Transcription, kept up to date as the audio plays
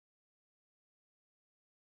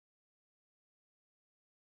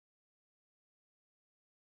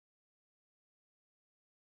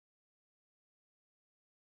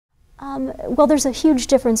Well, there's a huge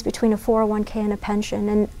difference between a 401k and a pension,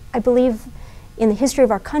 and I believe in the history of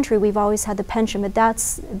our country we've always had the pension, but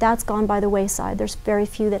that's gone by the wayside. There's very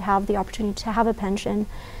few that have the opportunity to have a pension.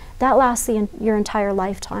 That lasts your entire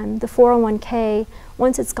lifetime. The 401k,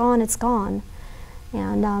 once it's gone, it's gone.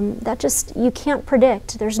 And that just, you can't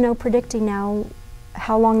predict. There's no predicting now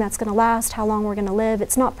how long that's going to last, how long we're going to live.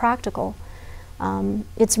 It's not practical.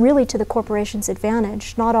 It's really to the corporation's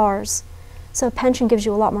advantage, not ours. So a pension gives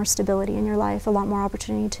you a lot more stability in your life, a lot more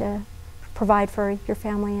opportunity to provide for your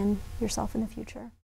family and yourself in the future.